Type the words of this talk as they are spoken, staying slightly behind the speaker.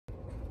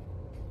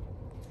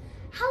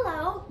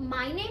Hello,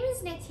 my name is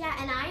Nitya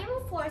and I am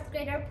a 4th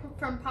grader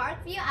from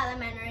Parkview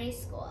Elementary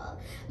School.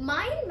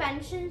 My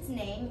invention's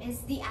name is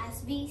the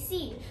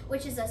SVC,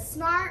 which is a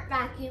smart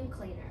vacuum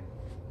cleaner.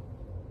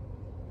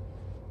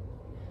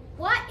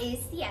 What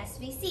is the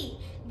SVC?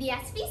 The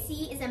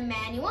SVC is a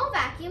manual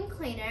vacuum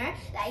cleaner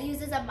that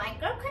uses a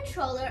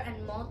microcontroller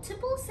and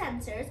multiple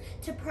sensors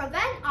to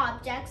prevent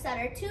objects that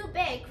are too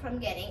big from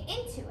getting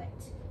into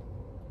it.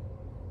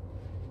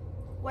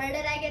 Where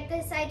did I get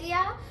this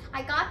idea?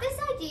 I got this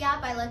idea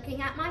by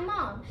looking at my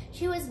mom.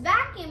 She was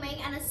vacuuming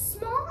and a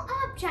small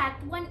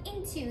object went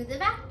into the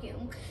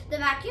vacuum. The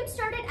vacuum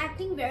started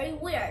acting very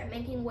weird,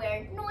 making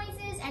weird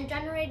noises and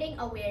generating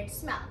a weird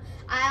smell.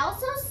 I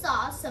also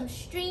saw some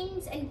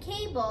strings and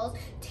cables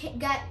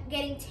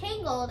getting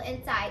tangled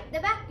inside the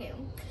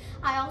vacuum.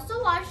 I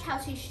also watched how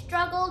she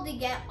struggled to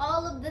get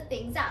all of the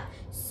things out.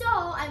 So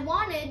I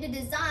wanted to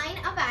design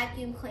a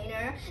vacuum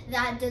cleaner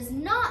that does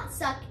not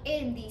suck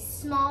in these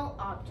small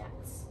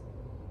objects.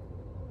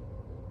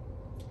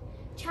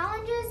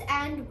 Challenges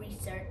and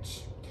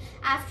research.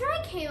 After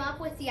I came up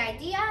with the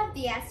idea of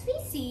the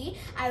SVC,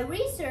 I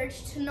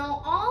researched to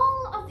know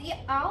all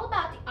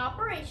about the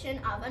operation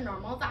of a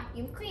normal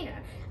vacuum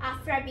cleaner.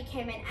 After I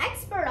became an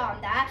expert on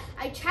that,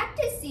 I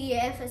checked to see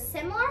if a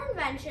similar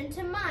invention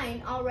to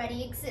mine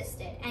already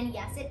existed, and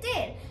yes, it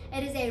did.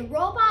 It is a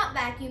robot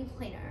vacuum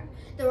cleaner.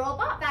 The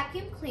robot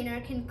vacuum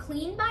cleaner can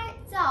clean by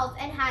itself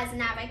and has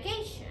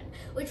navigation,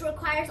 which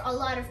requires a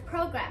lot of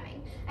programming.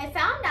 I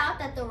found out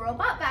that the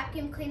robot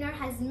vacuum cleaner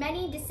has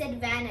many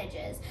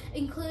disadvantages,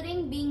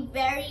 including being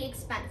very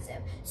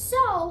expensive.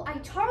 So I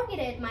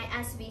targeted my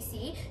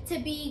SVC to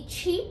be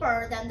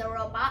cheaper than the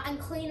robot and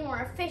clean more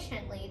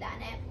efficiently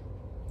than it.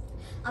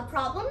 A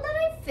problem that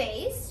I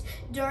faced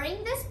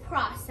during this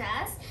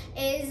process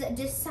is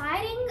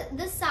deciding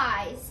the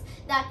size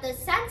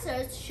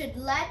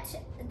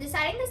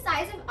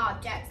of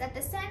objects that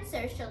the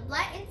sensors should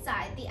let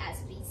inside the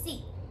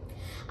SVC.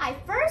 I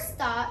first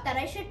thought that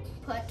I should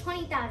put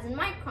 20,000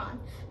 microns,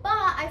 but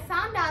I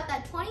found out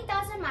that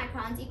 20,000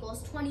 microns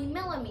equals 20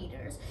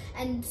 millimeters,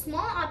 and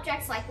small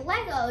objects like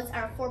Legos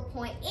are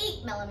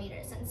 4.8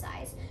 millimeters in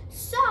size.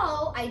 So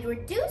I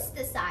reduced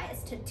the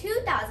size to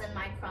 2,000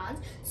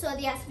 microns so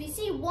the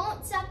SVC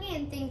won't suck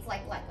in things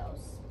like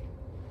Legos.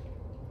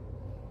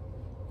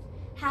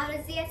 How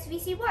does the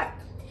SVC work?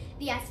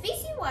 The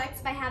SVC works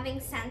by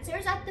having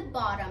sensors at the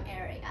bottom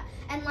area,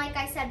 and like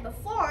I said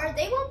before,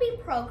 they will be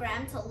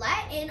programmed to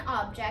let in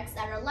objects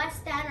that are less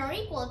than or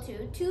equal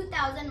to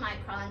 2,000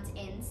 microns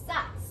in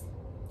size.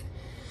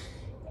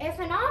 If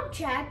an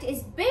object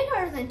is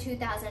bigger than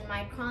 2,000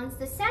 microns,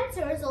 the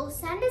sensors will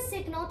send a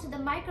signal to the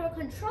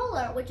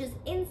microcontroller, which is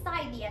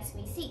inside the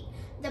SVC.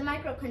 The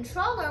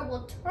microcontroller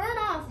will turn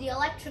off the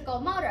electrical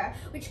motor,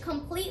 which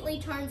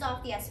completely turns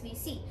off the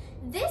SVC.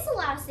 This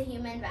allows the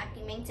human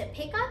vacuuming to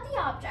pick up the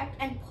object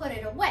and put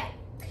it away.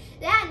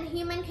 Then the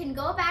human can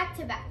go back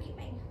to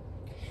vacuuming.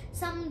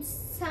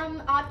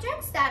 Some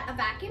objects that a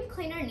vacuum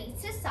cleaner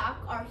needs to suck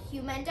are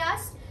human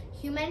dust,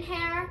 human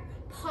hair,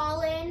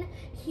 pollen,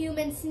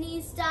 human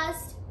sneeze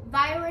dust,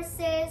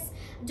 viruses,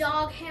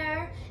 dog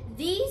hair,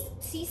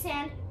 sea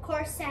sand,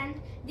 coarse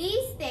sand.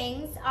 These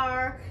things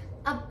are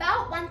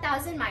about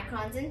 1,000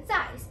 microns in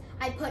size.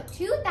 I put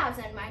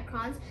 2,000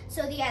 microns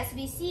so the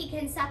SVC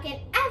can suck in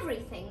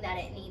everything that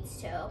it needs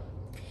to.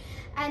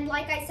 And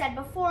like I said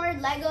before,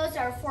 Legos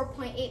are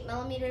 4.8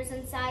 millimeters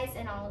in size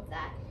and all of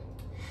that.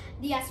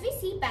 The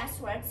SVC best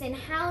works in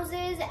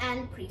houses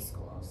and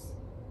preschools.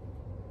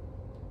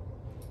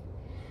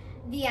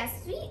 The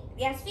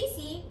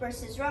SVC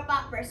versus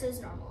robot versus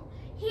normal.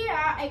 Here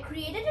I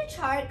created a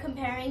chart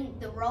comparing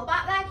the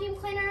robot vacuum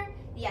cleaner,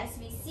 the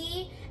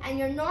SVC, and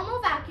your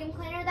normal vacuum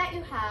cleaner that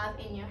you have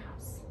in your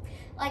house.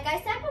 Like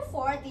I said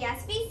before, the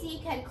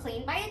SVC can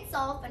clean by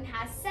itself and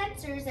has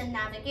sensors and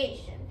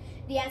navigation.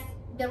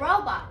 The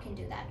robot can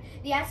do that.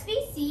 The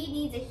SVC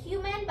needs a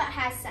human but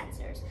has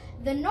sensors.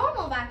 The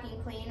normal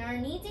vacuum cleaner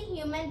needs a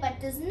human but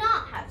does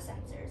not have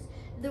sensors.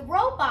 The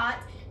robot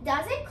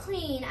doesn't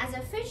clean as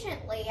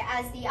efficiently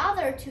as the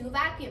other two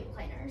vacuum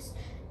cleaners.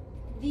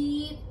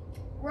 The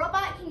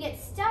robot can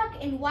get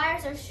stuck in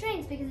wires or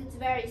strings because it's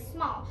very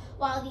small,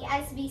 while the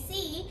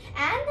SVC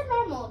and the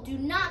normal do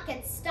not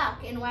get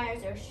stuck in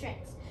wires or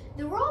strings.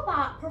 The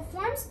robot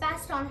performs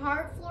best on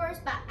hard floors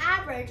but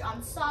average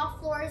on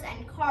soft floors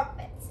and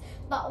carpets,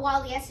 but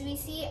while the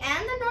SVC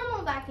and the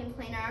normal vacuum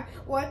cleaner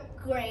work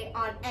great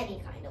on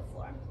any kind of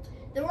floor.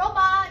 The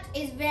robot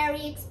is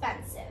very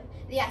expensive.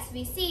 The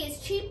SVC is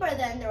cheaper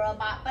than the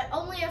robot, but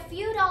only a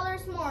few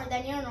dollars more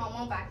than your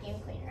normal vacuum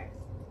cleaner.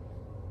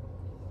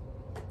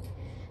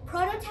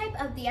 Prototype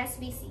of the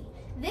SVC.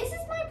 This is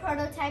my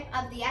prototype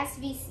of the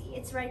SVC.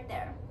 It's right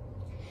there.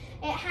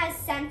 It has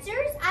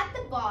sensors at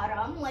the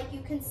bottom, like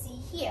you can see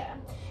here,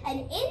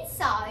 and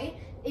inside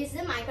is the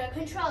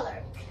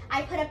microcontroller.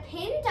 I put a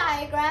pin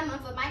diagram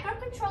of a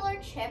microcontroller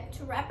chip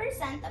to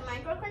represent the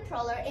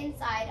microcontroller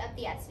inside of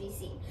the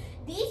SVC.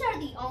 These are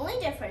the only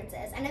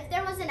differences, and if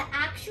there was an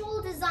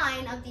actual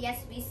design of the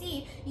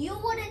SVC, you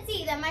wouldn't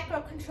see the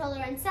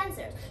microcontroller and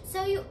sensors,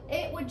 so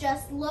it would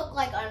just look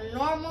like a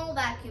normal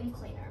vacuum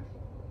cleaner.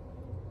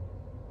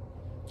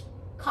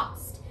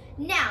 Cost.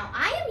 Now,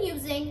 I am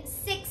using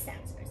 6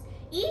 sensors.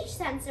 Each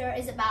sensor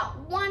is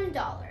about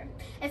 $1.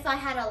 If I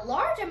had a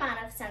large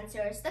amount of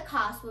sensors, the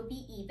cost would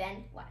be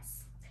even less.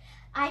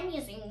 I'm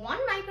using one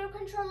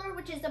microcontroller,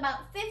 which is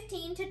about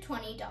 $15 to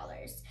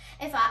 $20.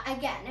 If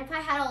I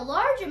had a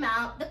large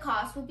amount, the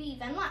cost would be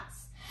even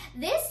less.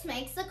 This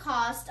makes the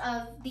cost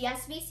of the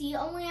SVC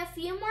only a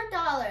few more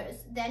dollars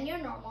than your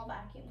normal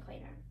vacuum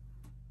cleaner.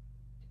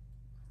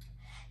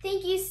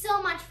 Thank you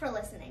so much for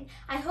listening.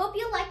 I hope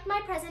you liked my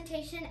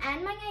presentation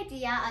and my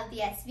idea of the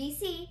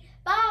SVC.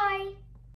 Bye!